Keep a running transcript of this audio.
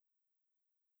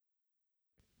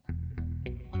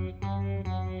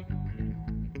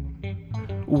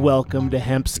Welcome to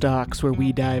Hemp Stocks, where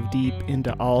we dive deep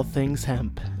into all things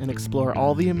hemp and explore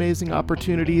all the amazing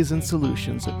opportunities and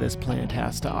solutions that this plant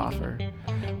has to offer.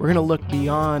 We're going to look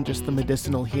beyond just the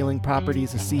medicinal healing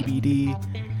properties of CBD,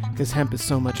 because hemp is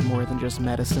so much more than just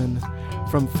medicine.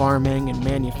 From farming and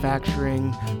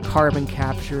manufacturing, carbon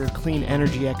capture, clean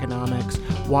energy economics,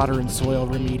 water and soil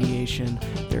remediation,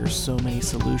 there are so many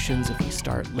solutions if we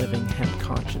start living hemp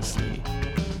consciously.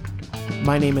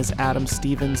 My name is Adam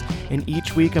Stevens, and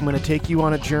each week I'm going to take you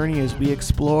on a journey as we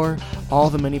explore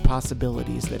all the many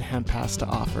possibilities that hemp has to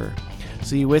offer.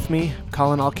 So you with me?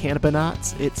 Calling all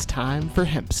cannabinauts, it's time for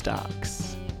Hemp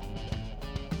Stocks.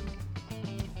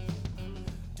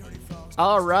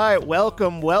 All right,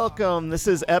 welcome. This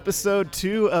is episode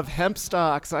 2 of Hemp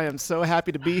Stocks. I am so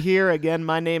happy to be here. Again,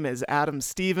 my name is Adam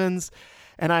Stevens,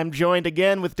 and I'm joined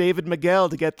again with David Miguel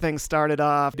to get things started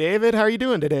off. David, how are you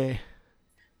doing today?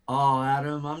 Oh,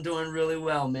 Adam, I'm doing really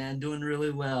well, man. Doing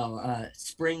really well.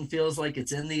 Spring feels like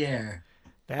it's in the air.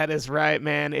 That is right,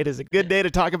 man. It is a good day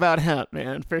to talk about hemp,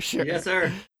 man, for sure. Yes,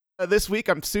 sir. This week,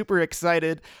 I'm super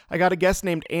excited. I got a guest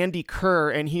named Andy Kerr,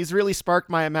 and he's really sparked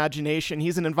my imagination.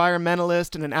 He's an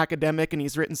environmentalist and an academic, and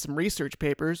he's written some research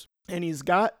papers. And he's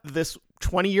got this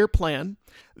 20-year plan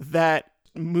that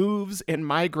moves and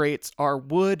migrates our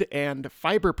wood and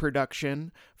fiber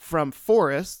production from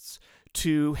forests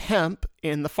to hemp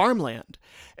in the farmland.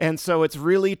 And so it's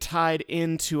really tied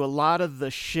into a lot of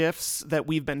the shifts that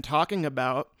we've been talking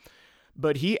about,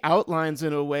 but he outlines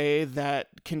in a way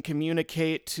that can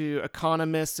communicate to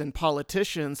economists and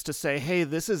politicians to say, hey,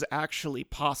 this is actually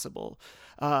possible.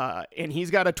 And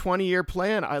he's got a 20-year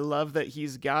plan. I love that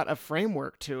he's got a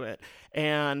framework to it.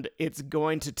 And it's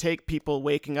going to take people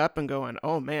waking up and going,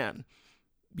 oh man,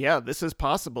 yeah, this is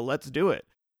possible. Let's do it.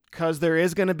 Because there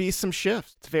is going to be some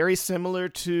shifts. It's very similar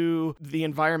to the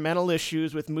environmental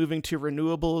issues with moving to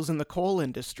renewables in the coal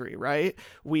industry, right?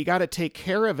 We got to take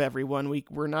care of everyone.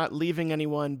 We're not leaving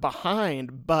anyone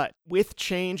behind, but with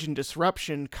change and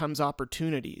disruption comes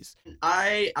opportunities.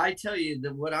 I tell you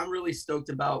that what I'm really stoked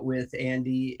about with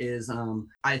Andy is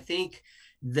I think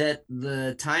that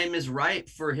the time is right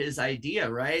for his idea,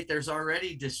 right? There's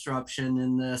already disruption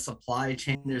in the supply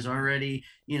chain. There's already,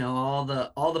 all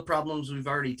the problems we've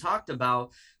already talked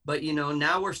about, but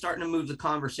now we're starting to move the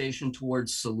conversation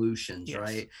towards solutions, yes.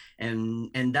 Right?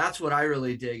 And that's what I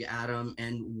really dig, Adam,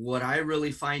 and what I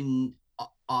really find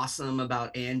awesome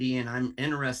about Andy and I'm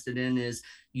interested in is,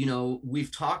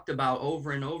 we've talked about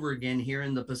over and over again here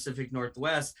in the Pacific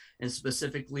Northwest and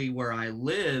specifically where I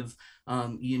live,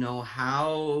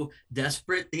 how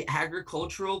desperate the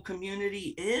agricultural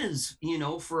community is,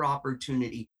 for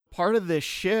opportunity. Part of this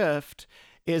shift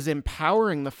is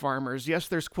empowering the farmers. Yes,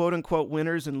 there's quote unquote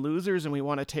winners and losers, and we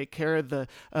want to take care of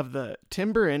the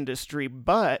timber industry,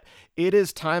 but it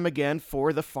is time again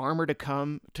for the farmer to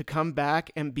come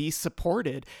back and be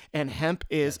supported. And hemp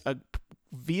is a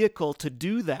vehicle to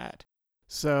do that.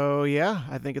 So yeah,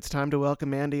 I think it's time to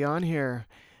welcome Andy on here.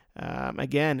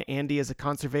 Again, Andy is a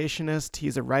conservationist.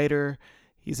 He's a writer.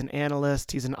 He's an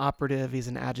analyst. He's an operative. He's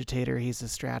an agitator. He's a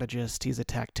strategist. He's a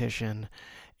tactician.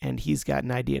 And he's got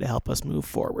an idea to help us move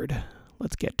forward.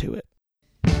 Let's get to it.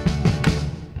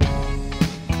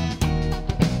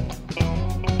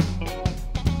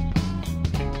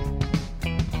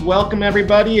 Welcome,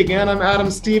 everybody. Again, I'm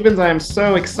Adam Stevens. I am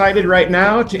so excited right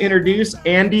now to introduce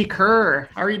Andy Kerr.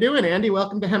 How are you doing, Andy?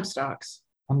 Welcome to Hemp Stocks.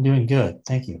 I'm doing good.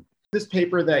 Thank you. This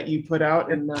paper that you put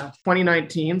out in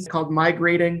 2019 is called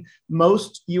Migrating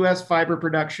Most U.S. Fiber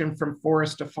Production from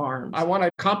Forest to Farm. I want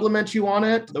to compliment you on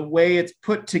it, the way it's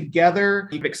put together.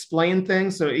 You've explained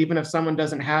things, so even if someone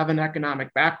doesn't have an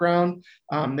economic background,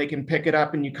 they can pick it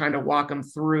up and you kind of walk them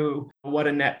through what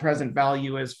a net present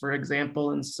value is, for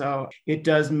example. And so it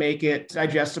does make it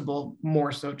digestible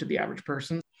more so to the average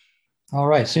person. All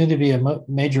right, soon to be a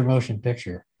major motion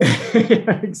picture.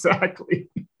 Exactly.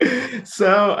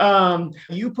 So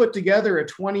you put together a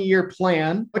 20-year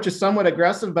plan, which is somewhat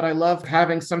aggressive, but I love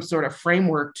having some sort of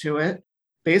framework to it.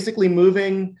 Basically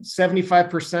moving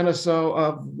 75% or so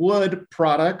of wood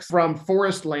products from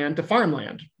forest land to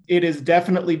farmland. It is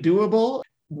definitely doable.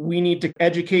 We need to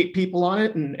educate people on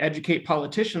it and educate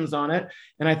politicians on it.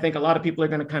 And I think a lot of people are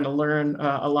going to kind of learn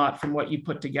a lot from what you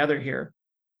put together here.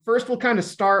 First, we'll kind of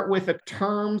start with a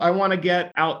term I want to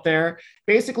get out there.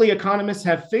 Basically, economists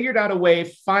have figured out a way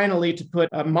finally to put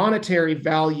a monetary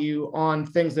value on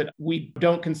things that we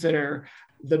don't consider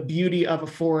the beauty of a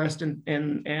forest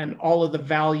and all of the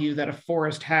value that a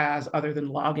forest has other than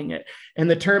logging it. And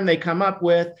the term they come up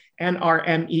with,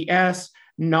 NRMES,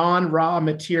 non-raw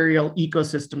material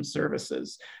ecosystem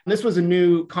services. This was a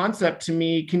new concept to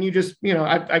me. Can you just,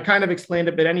 I kind of explained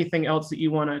it, but anything else that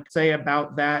you want to say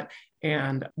about that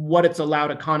and what it's allowed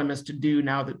economists to do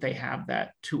now that they have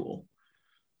that tool?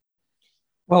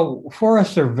 Well,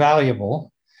 forests are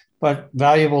valuable, but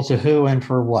valuable to who and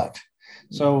for what?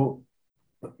 So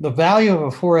the value of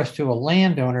a forest to a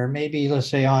landowner, maybe let's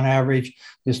say on average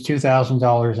is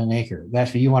 $2,000 an acre.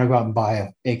 That's what you want to go out and buy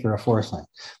an acre of forest land.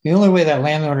 The only way that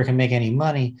landowner can make any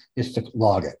money is to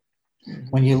log it.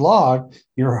 When you log,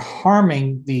 you're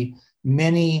harming the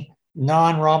many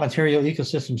non-raw material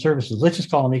ecosystem services. Let's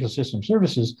just call them ecosystem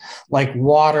services, like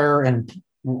water and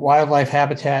wildlife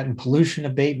habitat and pollution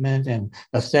abatement and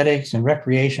aesthetics and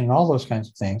recreation and all those kinds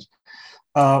of things.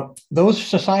 Those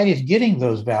societies getting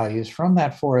those values from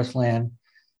that forest land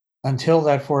until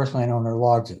that forest landowner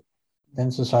logs it.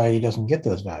 Then society doesn't get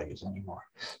those values anymore.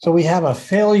 So we have a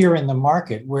failure in the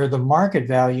market where the market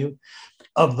value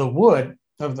of the wood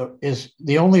is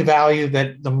the only value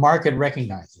that the market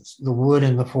recognizes, the wood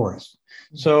in the forest.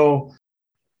 So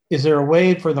is there a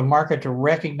way for the market to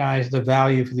recognize the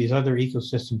value for these other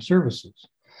ecosystem services?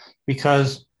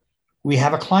 Because we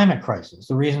have a climate crisis.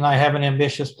 The reason I have an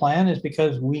ambitious plan is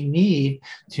because we need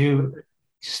to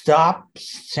stop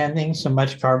sending so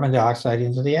much carbon dioxide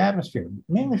into the atmosphere,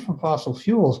 mainly from fossil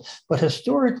fuels, but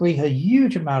historically a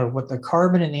huge amount of what the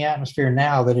carbon in the atmosphere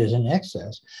now that is in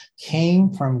excess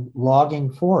came from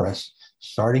logging forests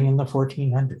starting in the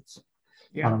 1400s.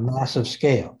 Yeah. On a massive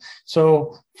scale.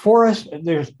 So forests,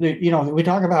 we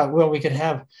talk about, well, we could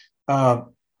have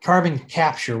carbon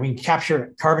capture. We can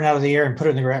capture carbon out of the air and put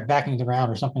it in the back into the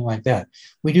ground or something like that.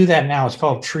 We do that now. It's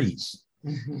called trees.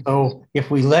 Mm-hmm. So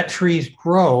if we let trees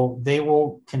grow, they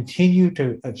will continue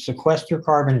to sequester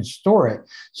carbon and store it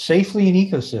safely in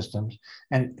ecosystems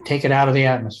and take it out of the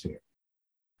atmosphere.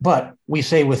 But we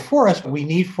say with forests, we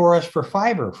need forests for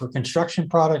fiber, for construction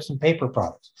products and paper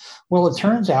products. Well, it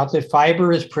turns out that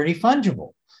fiber is pretty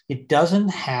fungible. It doesn't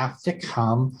have to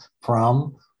come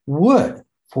from wood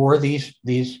for these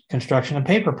construction and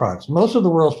paper products. Most of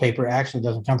the world's paper actually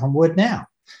doesn't come from wood now.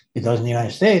 It does in the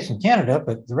United States and Canada,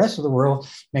 but the rest of the world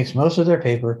makes most of their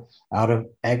paper out of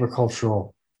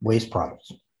agricultural waste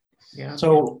products. Yeah.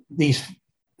 So these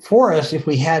forests, if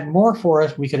we had more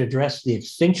forests, we could address the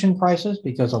extinction crisis,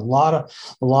 because a lot of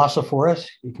the loss of forests,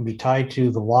 it can be tied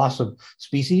to the loss of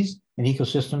species and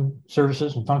ecosystem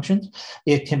services and functions.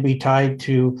 It can be tied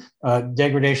to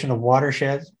degradation of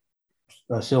watersheds,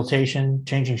 siltation,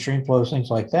 changing stream flows, things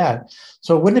like that.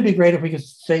 So wouldn't it be great if we could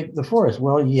save the forest?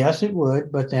 Well, yes, it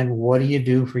would, but then what do you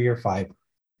do for your fiber?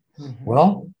 Mm-hmm.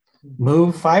 Well,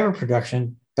 move fiber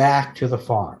production back to the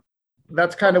farm.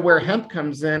 That's kind of where hemp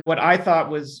comes in. What I thought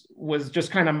was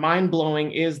just kind of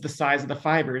mind-blowing is the size of the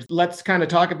fibers. Let's kind of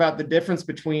talk about the difference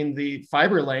between the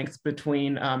fiber lengths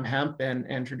between hemp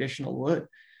and traditional wood.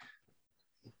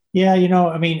 Yeah,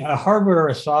 a hardwood or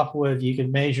a softwood, you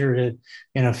can measure it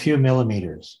in a few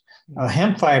millimeters. A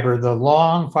hemp fiber, the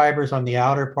long fibers on the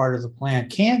outer part of the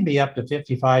plant, can be up to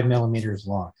 55 millimeters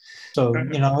long. So,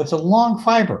 it's a long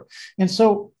fiber. And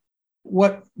so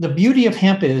what the beauty of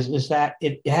hemp is that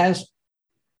it has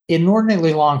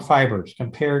inordinately long fibers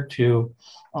compared to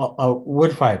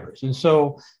wood fibers. And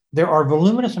so there are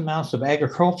voluminous amounts of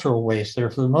agricultural waste that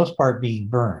are for the most part being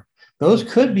burned. Those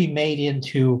could be made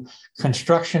into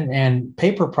construction and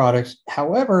paper products.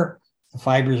 However, the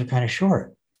fibers are kind of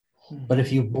short. But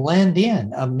if you blend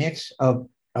in a mix of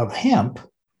hemp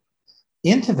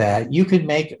into that, you could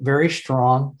make very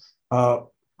strong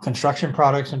construction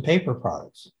products and paper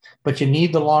products. But you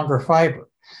need the longer fiber.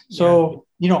 So,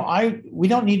 we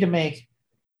don't need to make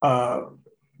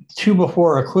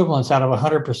 2-by-4 equivalents out of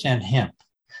 100% hemp.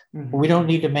 Mm-hmm. We don't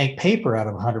need to make paper out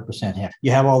of 100% hemp.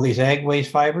 You have all these ag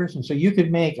waste fibers, and so you could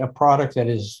make a product that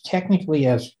is technically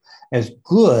as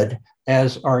good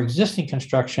as our existing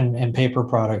construction and paper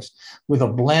products with a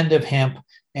blend of hemp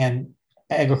and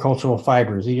agricultural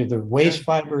fibers, either the waste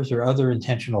fibers or other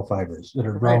intentional fibers that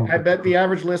are grown. Right. I bet the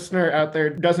average listener out there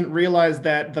doesn't realize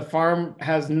that the farm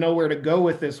has nowhere to go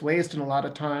with this waste, and a lot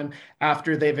of time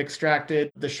after they've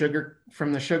extracted the sugar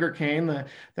from the sugar cane,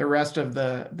 the rest of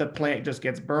the plant just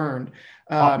gets burned.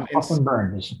 Often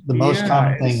burned is the most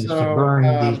common thing, is to burn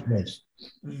these wastes.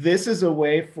 This is a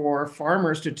way for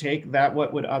farmers to take that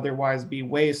what would otherwise be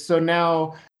waste. So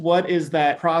now, what is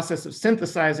that process of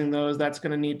synthesizing those? That's going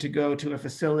to need to go to a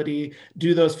facility.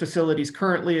 Do those facilities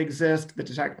currently exist? The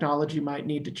technology might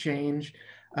need to change.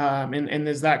 And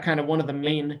is that kind of one of the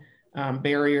main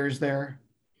barriers there?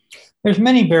 There's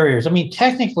many barriers.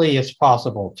 Technically it's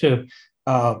possible to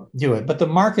do it, but the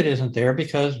market isn't there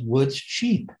because wood's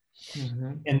cheap.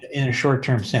 in a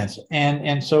short-term sense.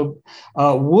 And so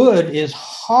wood is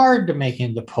hard to make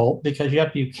into pulp because you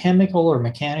have to do chemical or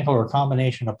mechanical or a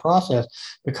combination of process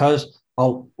because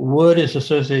wood is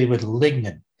associated with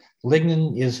lignin.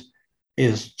 Lignin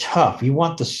is tough. You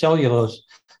want the cellulose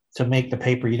to make the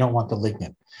paper. You don't want the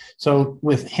lignin. So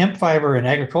with hemp fiber and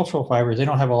agricultural fibers, they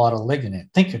don't have a lot of lignin in it.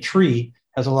 Think a tree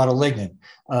has a lot of lignin.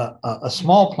 A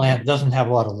small plant doesn't have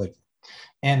a lot of lignin.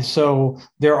 And so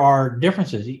there are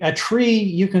differences. A tree,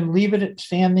 you can leave it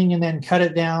standing and then cut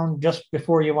it down just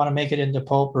before you want to make it into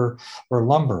pulp or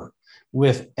lumber.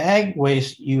 With ag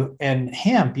waste and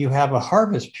hemp, you have a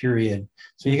harvest period.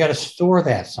 So you got to store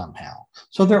that somehow.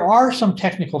 So there are some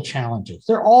technical challenges.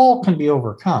 They're all can be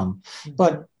overcome,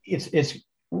 but it's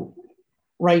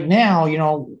right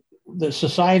now, the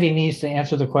society needs to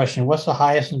answer the question, what's the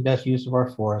highest and best use of our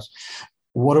forests?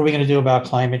 What are we going to do about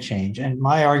climate change? And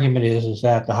my argument is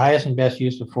that the highest and best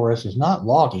use of forests is not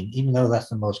logging, even though that's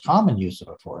the most common use of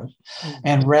a forest,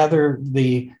 and rather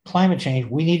the climate change.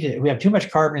 We have too much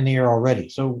carbon in the air already.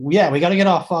 So we got to get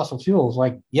off fossil fuels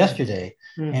like yesterday,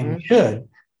 and we should,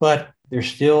 but there's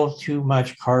still too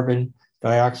much carbon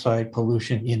dioxide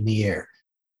pollution in the air.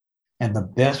 And the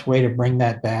best way to bring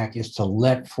that back is to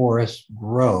let forests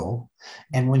grow.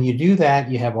 And when you do that,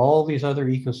 you have all these other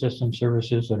ecosystem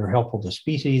services that are helpful to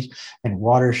species and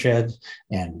watersheds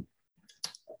and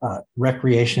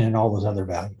recreation and all those other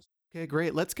values. Okay,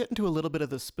 great. Let's get into a little bit of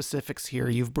the specifics here.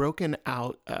 You've broken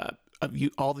out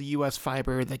all the U.S.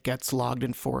 fiber that gets logged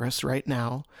in forests right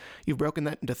now. You've broken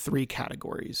that into 3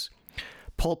 categories.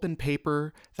 Pulp and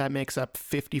paper, that makes up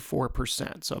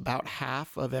 54%. So about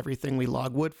half of everything we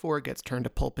log wood for gets turned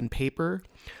to pulp and paper.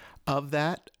 Of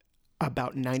that,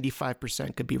 about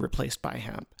 95% could be replaced by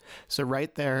hemp. So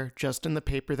right there, just in the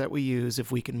paper that we use,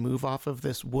 if we can move off of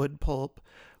this wood pulp,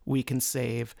 we can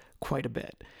save quite a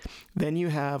bit. Then you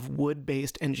have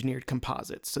wood-based engineered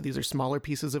composites. So these are smaller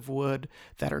pieces of wood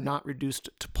that are not reduced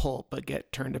to pulp, but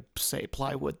get turned to, say,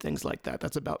 plywood, things like that.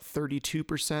 That's about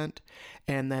 32%.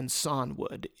 And then sawn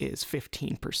wood is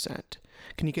 15%.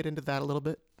 Can you get into that a little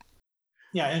bit?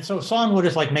 Yeah, and so sawn wood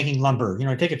is like making lumber.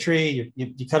 Take a tree,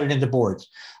 you cut it into boards.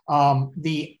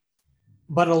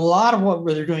 But a lot of what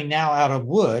they're doing now out of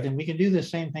wood, and we can do the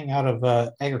same thing out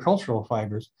of agricultural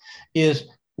fibers, is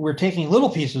we're taking little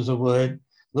pieces of wood,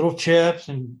 little chips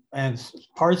and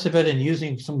parts of it, and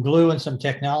using some glue and some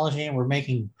technology, and we're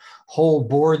making whole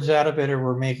boards out of it, or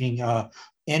we're making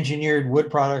engineered wood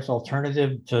products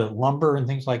alternative to lumber and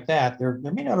things like that. They're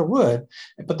made out of wood,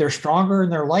 but they're stronger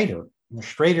and they're lighter. And they're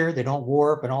straighter, they don't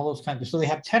warp, and all those kinds of, so they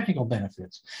have technical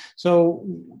benefits. So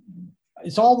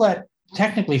it's all that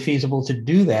technically feasible to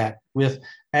do that with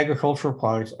agricultural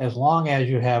products as long as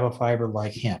you have a fiber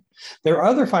like hemp. There are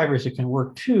other fibers that can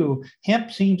work too. Hemp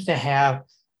seems to have,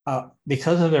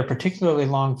 because of their particularly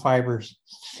long fibers,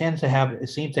 seems to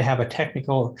have a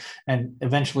technical and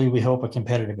eventually, we hope, a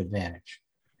competitive advantage.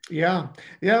 Yeah,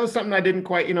 that was something I didn't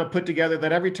quite, put together,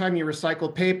 that every time you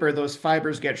recycle paper, those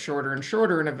fibers get shorter and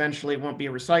shorter, and eventually it won't be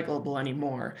recyclable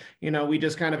anymore. We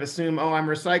just kind of assume, oh, I'm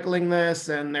recycling this,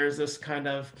 and there's this kind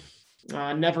of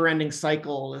never-ending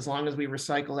cycle. As long as we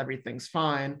recycle, everything's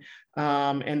fine.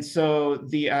 And so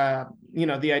the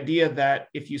idea that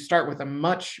if you start with a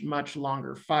much, much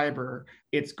longer fiber,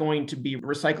 it's going to be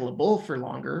recyclable for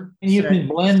longer. And you can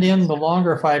blend in the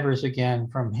longer fibers again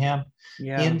from hemp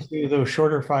into those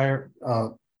shorter fiber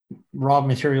raw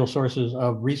material sources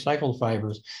of recycled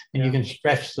fibers, and you can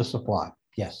stretch the supply.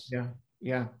 Yes.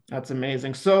 Yeah, that's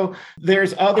amazing. So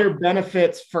there's other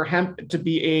benefits for hemp to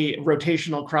be a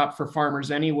rotational crop for farmers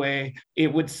anyway.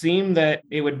 It would seem that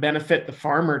it would benefit the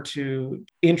farmer to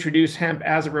introduce hemp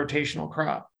as a rotational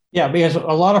crop. Yeah, because a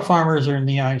lot of farmers in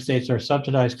the United States are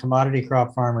subsidized commodity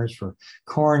crop farmers for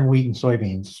corn, wheat, and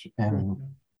soybeans, and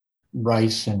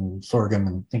rice and sorghum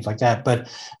and things like that. But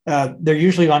they're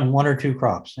usually on 1 or 2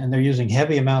 crops, and they're using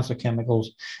heavy amounts of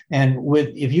chemicals. And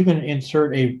if you can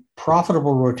insert a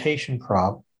profitable rotation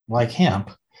crop like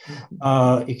hemp,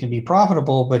 it can be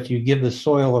profitable, but you give the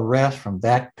soil a rest from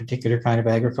that particular kind of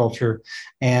agriculture.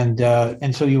 And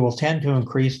so you will tend to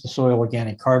increase the soil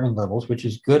organic carbon levels, which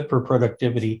is good for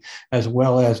productivity, as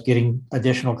well as getting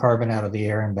additional carbon out of the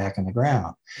air and back in the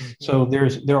ground. So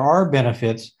there are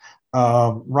benefits.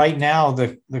 Right now,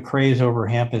 the craze over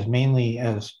hemp is mainly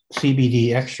as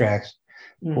CBD extracts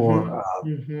for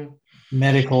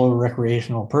medical or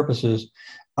recreational purposes.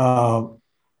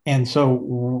 And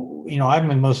so,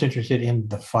 I'm most interested in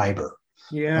the fiber.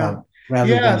 So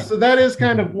that is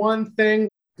kind of one thing.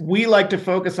 We like to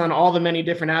focus on all the many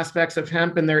different aspects of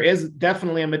hemp, and there is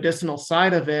definitely a medicinal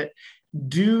side of it.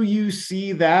 Do you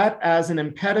see that as an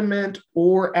impediment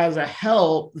or as a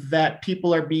help that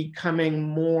people are becoming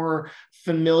more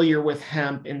familiar with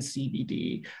hemp and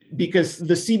CBD? Because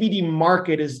the CBD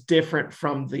market is different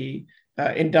from the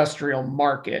industrial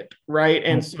market, right?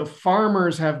 And so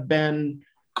farmers have been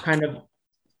kind of,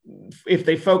 if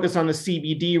they focus on the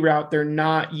CBD route, they're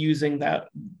not using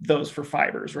those for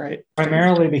fibers, right?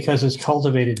 Primarily because it's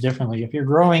cultivated differently. If you're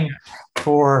growing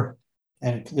for,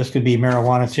 and this could be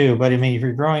marijuana too, but I mean, if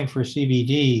you're growing for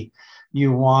CBD,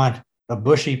 you want a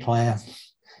bushy plant,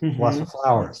 lots of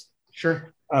flowers.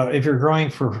 Sure. If you're growing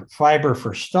for fiber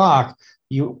for stock,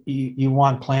 you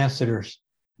want plants that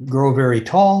grow very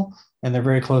tall and they're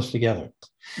very close together.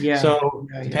 Yeah. So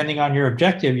depending on your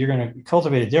objective, you're going to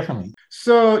cultivate it differently.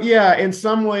 So yeah, in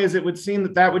some ways it would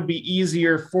seem that would be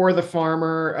easier for the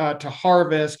farmer to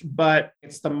harvest, but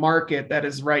it's the market that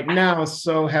is right now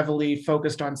so heavily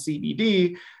focused on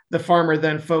CBD. The farmer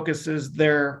then focuses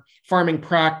their farming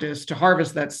practice to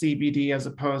harvest that CBD as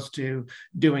opposed to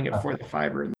doing it for the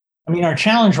fiber. I mean, our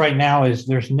challenge right now is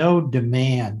there's very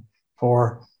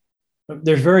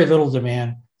little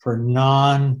demand for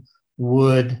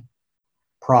non-wood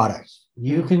products.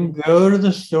 You can go to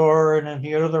the store, and if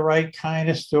you go to the right kind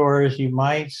of stores, you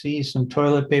might see some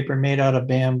toilet paper made out of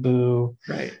bamboo.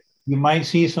 Right. You might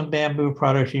see some bamboo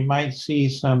products. You might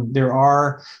see there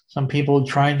are some people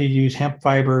trying to use hemp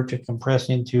fiber to compress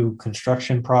into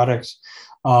construction products.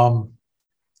 But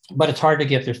it's hard to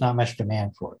get, there's not much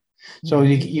demand for it. So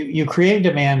you create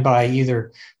demand by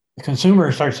either the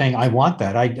consumer starts saying, I want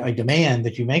that. I demand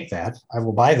that you make that. I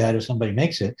will buy that if somebody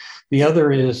makes it. The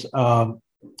other is,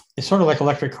 it's sort of like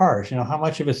electric cars. How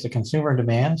much of it's the consumer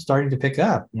demand starting to pick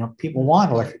up? People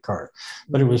want electric cars,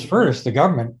 but it was first the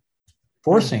government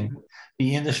forcing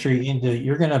the industry into,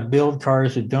 you're going to build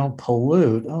cars that don't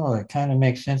pollute. Oh, it kind of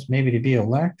makes sense maybe to be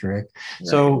electric. Right.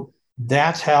 So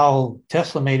that's how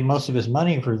Tesla made most of his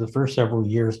money for the first several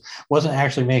years. Wasn't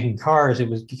actually making cars. It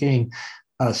was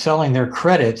selling their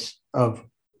credits of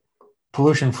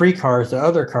pollution-free cars to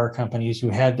other car companies who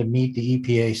had to meet the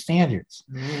EPA standards.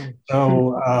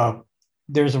 So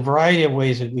there's a variety of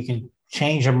ways that we can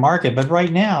change a market, but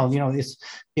right now,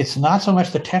 it's not so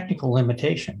much the technical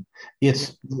limitation.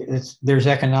 There's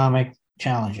economic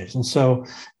challenges, and so.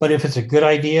 But if it's a good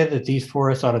idea that these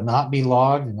forests ought to not be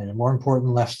logged and they're more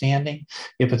important left standing,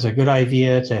 if it's a good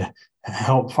idea to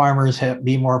help farmers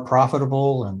be more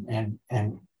profitable and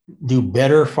do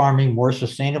better farming, more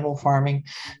sustainable farming,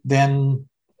 then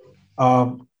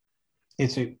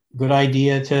it's a good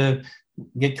idea to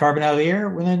get carbon out of the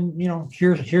air. And then,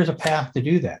 here's a path to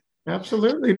do that.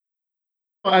 Absolutely.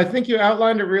 I think you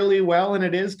outlined it really well, and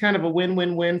it is kind of a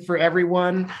win-win-win for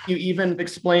everyone. You even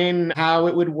explain how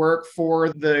it would work for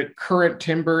the current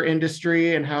timber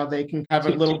industry and how they can have a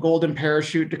little golden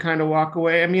parachute to kind of walk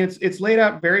away. I mean, it's laid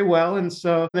out very well. And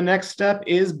so the next step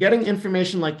is getting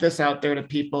information like this out there to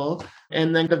people,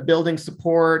 and then building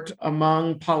support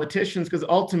among politicians, because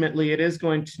ultimately it is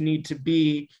going to need to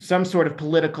be some sort of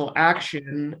political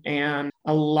action. And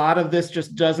a lot of this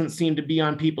just doesn't seem to be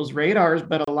on people's radars,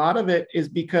 but a lot of it is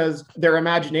because their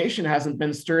imagination hasn't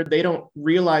been stirred. They don't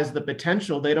realize the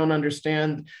potential. They don't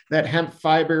understand that hemp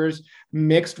fibers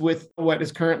mixed with what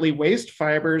is currently waste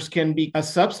fibers can be a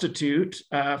substitute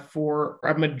for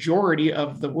a majority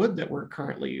of the wood that we're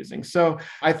currently using. So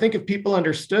I think if people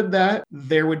understood that,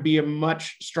 there would be a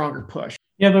much stronger push.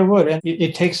 Yeah, there would. And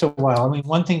it takes a while. I mean,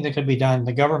 one thing that could be done,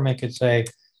 the government could say,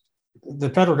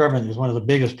 the federal government is one of the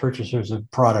biggest purchasers of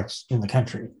products in the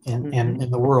country and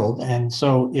in the world. And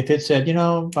so if it said,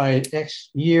 by X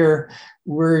year,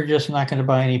 we're just not going to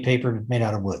buy any paper made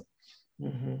out of wood.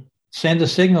 Send a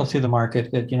signal to the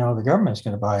market that, the government's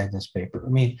going to buy this paper. I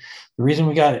mean, the reason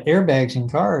we got airbags in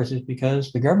cars is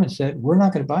because the government said, we're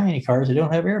not going to buy any cars that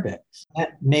don't have airbags.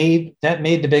 That made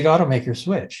the big automakers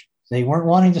switch. They weren't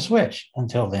wanting to switch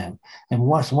until then. And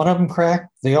once one of them cracked,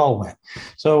 they all went.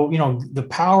 So, the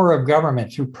power of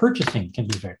government through purchasing can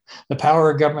be there. The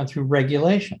power of government through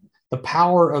regulation, the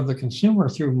power of the consumer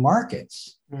through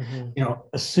markets.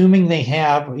 Assuming they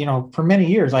have, for many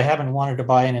years, I haven't wanted to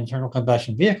buy an internal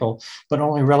combustion vehicle, but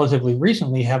only relatively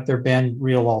recently have there been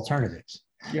real alternatives.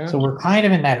 Yeah. So we're kind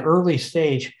of in that early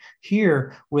stage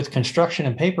here with construction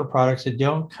and paper products that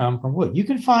don't come from wood. You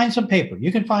can find some paper.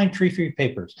 You can find tree-free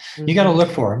papers. You got to look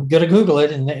for them. You got to Google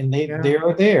it, and they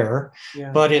are there.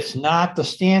 Yeah. But it's not the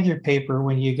standard paper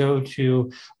when you go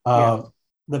to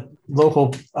the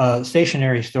local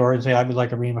stationery store and say, I would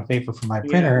like a ream of paper for my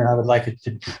printer, and I would like it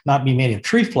to not be made of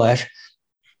tree flesh.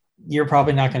 You're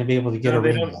probably not going to be able to get a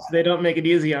ream. They don't make it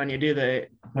easy on you, do they?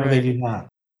 No, they do not.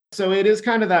 So it is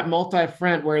kind of that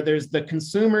multi-front where there's the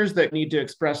consumers that need to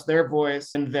express their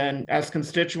voice, and then as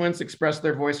constituents express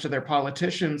their voice to their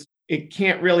politicians. It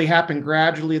can't really happen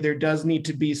gradually. There does need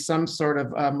to be some sort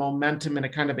of momentum and a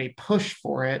kind of a push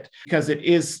for it, because it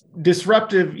is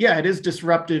disruptive. Yeah, it is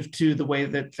disruptive to the way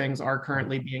that things are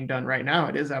currently being done right now.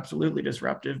 It is absolutely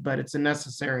disruptive, but it's a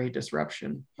necessary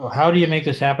disruption. So how do you make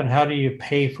this happen? How do you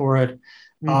pay for it?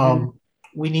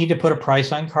 We need to put a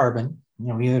price on carbon.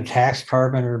 Either tax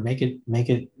carbon or make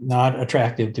it not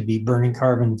attractive to be burning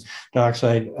carbon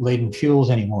dioxide laden fuels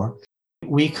anymore.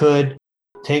 We could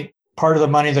take part of the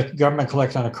money the government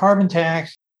collects on a carbon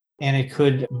tax, and it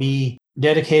could be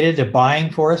dedicated to buying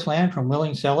forest land from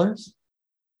willing sellers.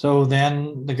 So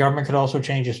then the government could also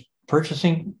change its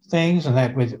purchasing things. And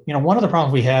that with, one of the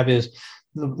problems we have is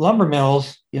the lumber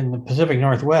mills in the Pacific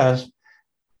Northwest,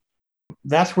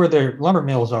 that's where the lumber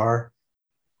mills are.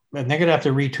 And they're going to have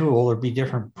to retool or be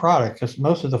different product, because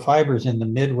most of the fiber is in the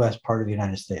Midwest part of the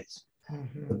United States.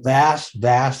 The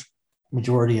vast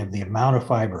majority of the amount of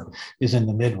fiber is in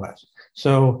the Midwest.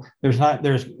 So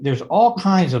there's all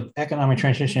kinds of economic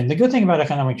transition. The good thing about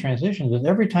economic transition is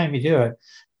every time you do it,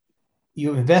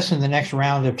 you invest in the next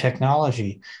round of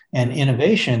technology and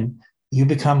innovation, you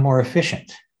become more efficient.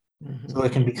 So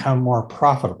it can become more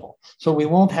profitable. So we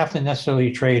won't have to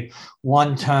necessarily trade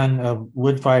 1 ton of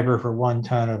wood fiber for 1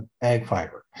 ton of ag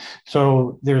fiber.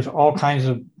 So there's all kinds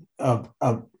of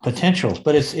potentials,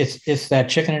 but it's that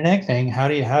chicken and egg thing. How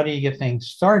do you get things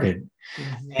started?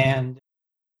 And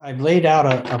I've laid out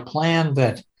a plan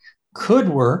that could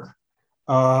work,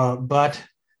 but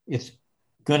it's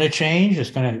going to change.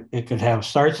 It could have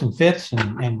starts and fits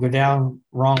and go down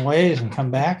wrong ways and come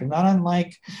back. And not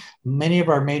unlike many of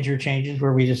our major changes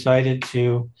where we decided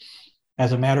to,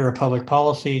 as a matter of public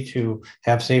policy, to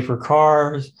have safer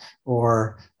cars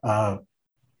or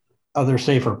other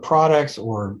safer products,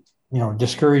 or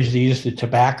discourage the use of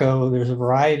tobacco. There's a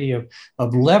variety of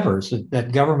levers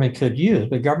that government could use,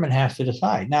 but government has to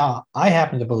decide. Now, I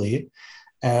happen to believe,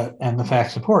 and the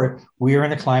facts support, we are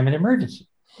in a climate emergency.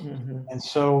 And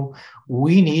so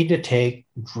we need to take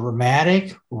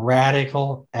dramatic,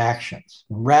 radical actions.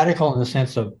 Radical in the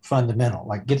sense of fundamental,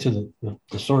 like get to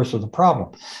the source of the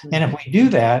problem. And if we do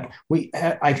that,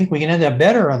 I think we can end up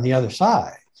better on the other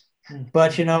side.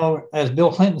 But, as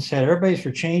Bill Clinton said, everybody's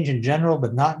for change in general,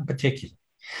 but not in particular.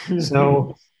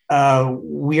 So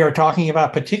we are talking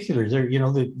about particulars.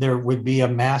 There would be a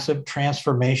massive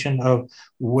transformation of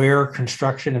where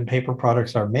construction and paper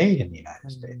products are made in the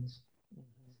United States.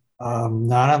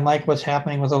 Not unlike what's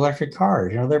happening with electric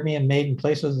cars. They're being made in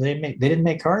places they didn't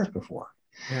make cars before.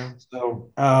 So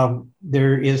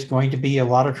there is going to be a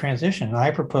lot of transition. And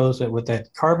I propose that with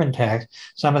that carbon tax,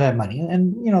 some of that money,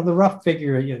 and the rough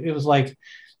figure, it was like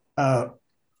a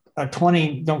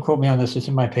 20, don't quote me on this, it's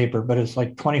in my paper, but it's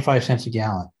like 25 cents a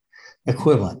gallon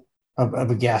equivalent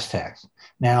of a gas tax.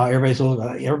 Now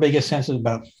everybody gets sensitive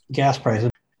about gas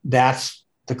prices. That's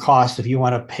the cost. If you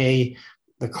want to pay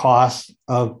the cost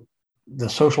of the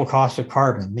social cost of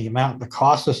carbon, the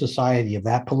cost of society of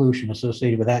that pollution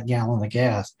associated with that gallon of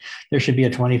gas, there should be a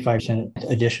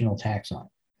 25% additional tax on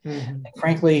it.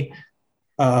 Frankly,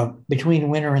 between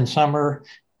winter and summer,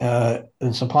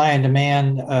 and supply and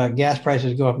demand, gas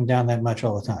prices go up and down that much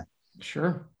all the time.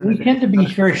 Sure. We tend to be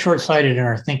very short-sighted in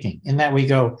our thinking, in that we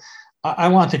go, I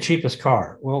want the cheapest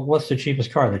car. Well, what's the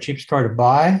cheapest car? The cheapest car to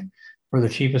buy, or the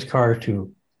cheapest car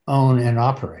to own and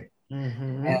operate?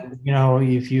 And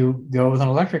if you go with an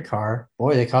electric car,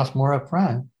 boy, they cost more up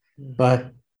front,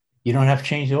 but you don't have to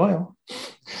change the oil.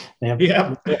 They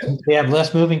have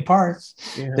less moving parts.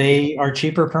 They are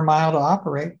cheaper per mile to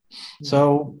operate.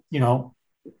 So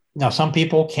now some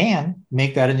people can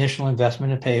make that initial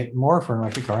investment and pay more for an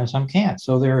electric car, and some can't.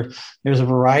 So there's a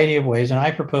variety of ways, and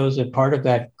I propose that part of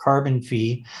that carbon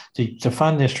fee to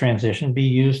fund this transition be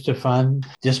used to fund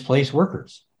displaced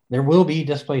workers. There will be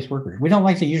displaced workers. We don't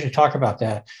like to usually talk about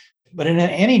that, but in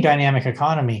any dynamic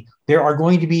economy, there are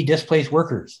going to be displaced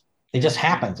workers. It just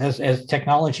happens as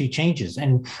technology changes,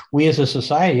 and we as a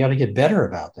society ought to get better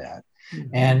about that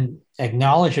and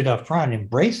acknowledge it up front,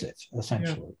 embrace it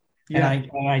essentially. And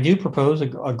I do propose a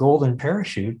golden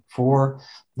parachute for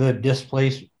the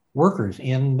displaced workers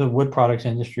in the wood products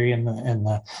industry and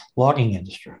the logging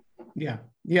industry. Yeah.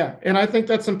 Yeah, and I think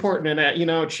that's important.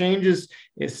 And change is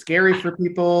scary for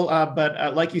people,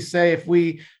 but like you say, if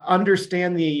we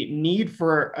understand the need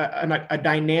for a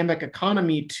dynamic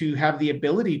economy to have the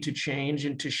ability to change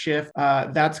and to shift,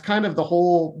 that's kind of the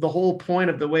whole point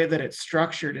of the way that it's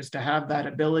structured, is to have that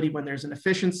ability. When there's an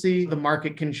efficiency, the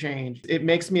market can change. It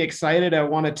makes me excited. I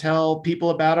want to tell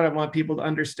people about it. I want people to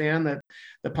understand that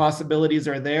the possibilities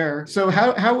are there. So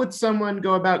how would someone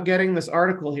go about getting this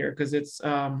article here? Because it's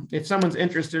if someone's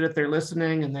interested, if they're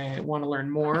listening and they want to learn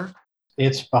more.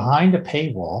 It's behind a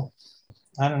paywall.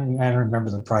 I don't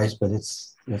remember the price, but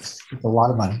it's a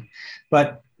lot of money.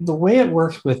 But the way it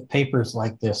works with papers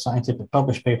like this, scientific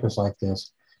published papers like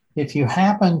this, if you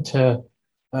happen to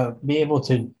be able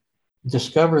to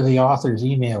discover the author's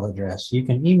email address, you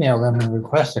can email them and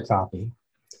request a copy.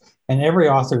 And every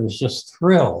author is just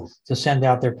thrilled to send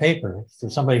out their paper to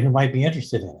somebody who might be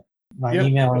interested in it. My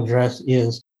email address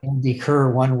is Andy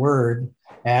Kerr, one word,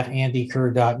 at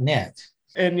andykerr.net.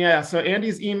 And yeah, so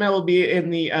Andy's email will be in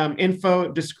the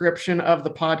info description of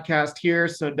the podcast here.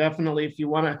 So definitely, if you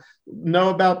want to know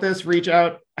about this, reach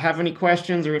out, have any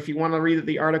questions, or if you want to read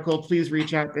the article, please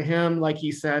reach out to him. Like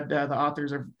he said, the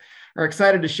authors are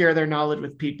excited to share their knowledge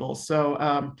with people.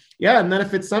 So yeah, and then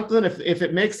if it's something, if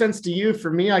it makes sense to you,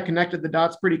 for me, I connected the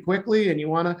dots pretty quickly, and you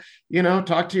want to,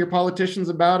 talk to your politicians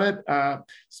about it,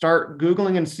 start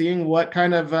Googling and seeing what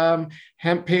kind of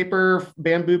hemp paper,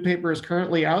 bamboo paper is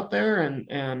currently out there.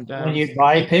 And when you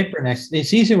buy paper next,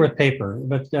 it's easier with paper,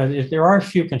 but if there are a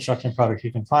few construction products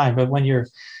you can find, but when you're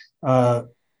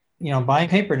buying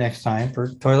paper next time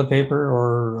for toilet paper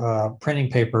or printing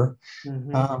paper,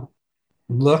 go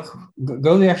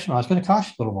the extra mile. It's going to cost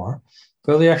you a little more.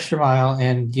 Go the extra mile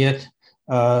and get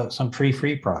some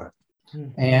tree-free product.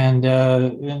 And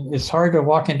it's hard to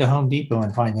walk into Home Depot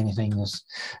and find anything that's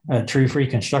tree-free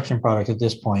construction product at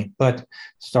this point, but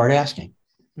start asking.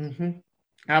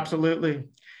 Absolutely.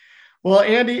 Well,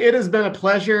 Andy, it has been a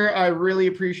pleasure. I really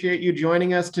appreciate you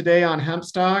joining us today on Hemp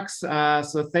Stocks.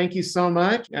 So thank you so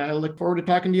much. I look forward to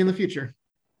talking to you in the future.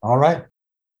 All right.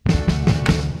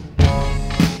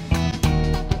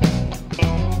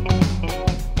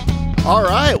 All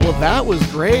right. Well, that was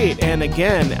great. And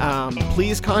again,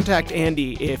 please contact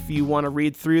Andy if you want to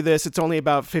read through this. It's only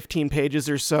about 15 pages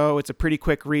or so. It's a pretty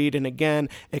quick read. And again,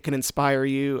 it can inspire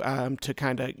you to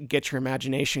kind of get your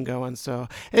imagination going. So,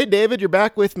 hey, David, you're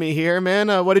back with me here, man.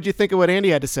 What did you think of what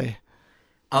Andy had to say?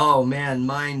 Oh, man,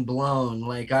 mind blown.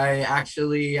 Like,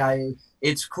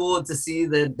 it's cool to see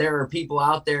that there are people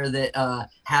out there that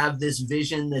have this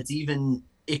vision that's even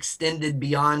extended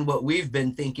beyond what we've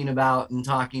been thinking about and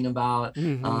talking about.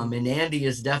 And Andy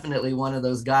is definitely one of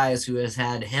those guys who has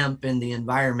had hemp and the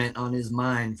environment on his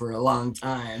mind for a long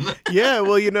time. Yeah,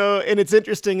 well, and it's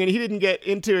interesting, and he didn't get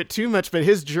into it too much, but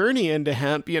his journey into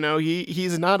hemp,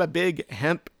 he's not a big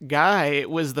hemp guy. It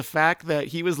was the fact that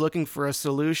he was looking for a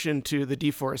solution to the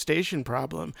deforestation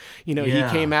problem. He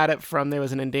came at it from, there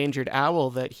was an endangered owl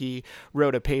that he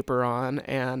wrote a paper on,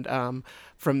 and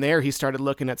from there, he started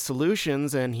looking at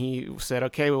solutions, and he said,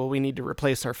 okay, well, we need to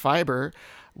replace our fiber.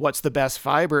 What's the best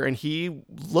fiber? And he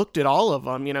looked at all of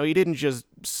them. He didn't just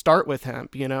start with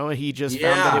hemp. He just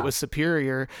found that it was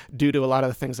superior due to a lot of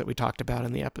the things that we talked about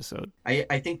in the episode.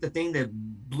 I think the thing that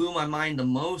blew my mind the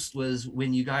most was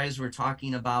when you guys were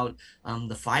talking about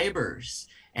the fibers.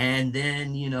 And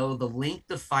then, the length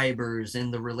of fibers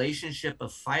and the relationship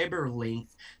of fiber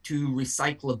length to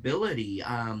recyclability.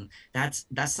 That's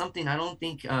something I don't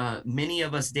think many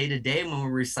of us day to day, when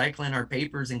we're recycling our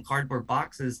papers in cardboard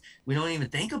boxes, we don't even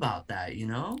think about that,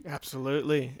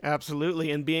 Absolutely.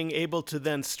 Absolutely. And being able to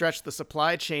then stretch the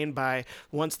supply chain by,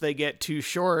 once they get too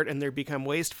short and they become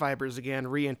waste fibers again,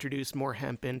 reintroduce more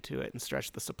hemp into it and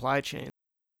stretch the supply chain.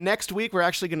 Next week, we're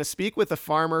actually going to speak with a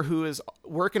farmer who is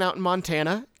working out in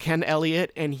Montana, Ken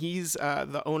Elliott, and he's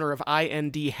the owner of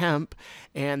IND Hemp,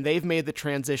 and they've made the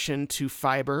transition to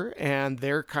fiber, and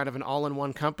they're kind of an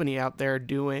all-in-one company out there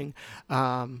doing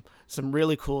some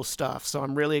really cool stuff. So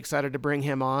I'm really excited to bring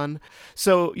him on.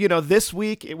 So, this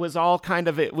week it was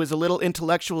a little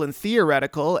intellectual and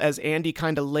theoretical as Andy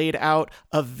kind of laid out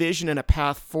a vision and a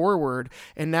path forward.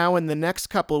 And now in the next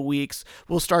couple of weeks,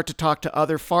 we'll start to talk to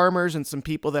other farmers and some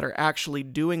people that are actually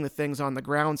doing the things on the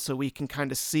ground, so we can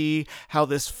kind of see how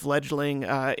this fledgling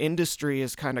industry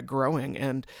is kind of growing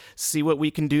and see what we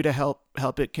can do to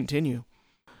help it continue.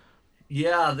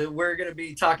 Yeah, that we're going to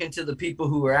be talking to the people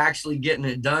who are actually getting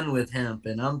it done with hemp.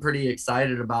 And I'm pretty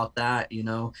excited about that.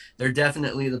 They're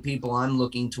definitely the people I'm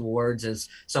looking towards as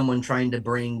someone trying to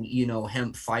bring,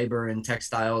 hemp fiber and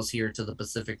textiles here to the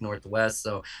Pacific Northwest.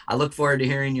 So I look forward to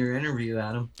hearing your interview,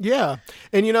 Adam. Yeah.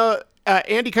 And,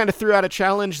 Andy kind of threw out a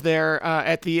challenge there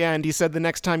at the end. He said the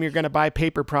next time you're going to buy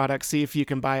paper products, see if you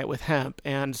can buy it with hemp.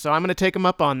 And so I'm going to take him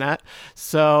up on that.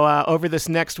 So over this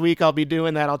next week, I'll be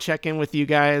doing that. I'll check in with you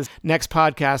guys next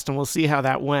podcast and we'll see how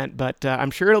that went. But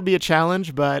I'm sure it'll be a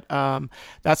challenge, but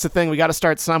that's the thing. We got to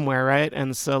start somewhere, right?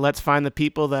 And so let's find the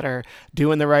people that are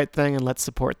doing the right thing and let's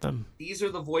support them. These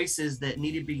are the voices that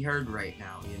need to be heard right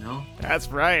now, you know? That's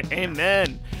right.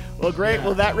 Amen. Well, great. Yeah.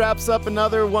 Well, that wraps up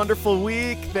another wonderful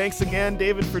week. Thanks again,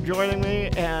 David, for joining me.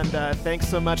 And thanks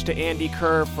so much to Andy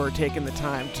Kerr for taking the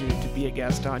time to be a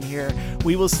guest on here.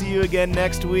 We will see you again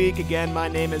next week. Again, my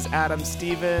name is Adam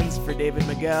Stevens for David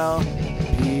Miguel.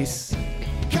 Peace.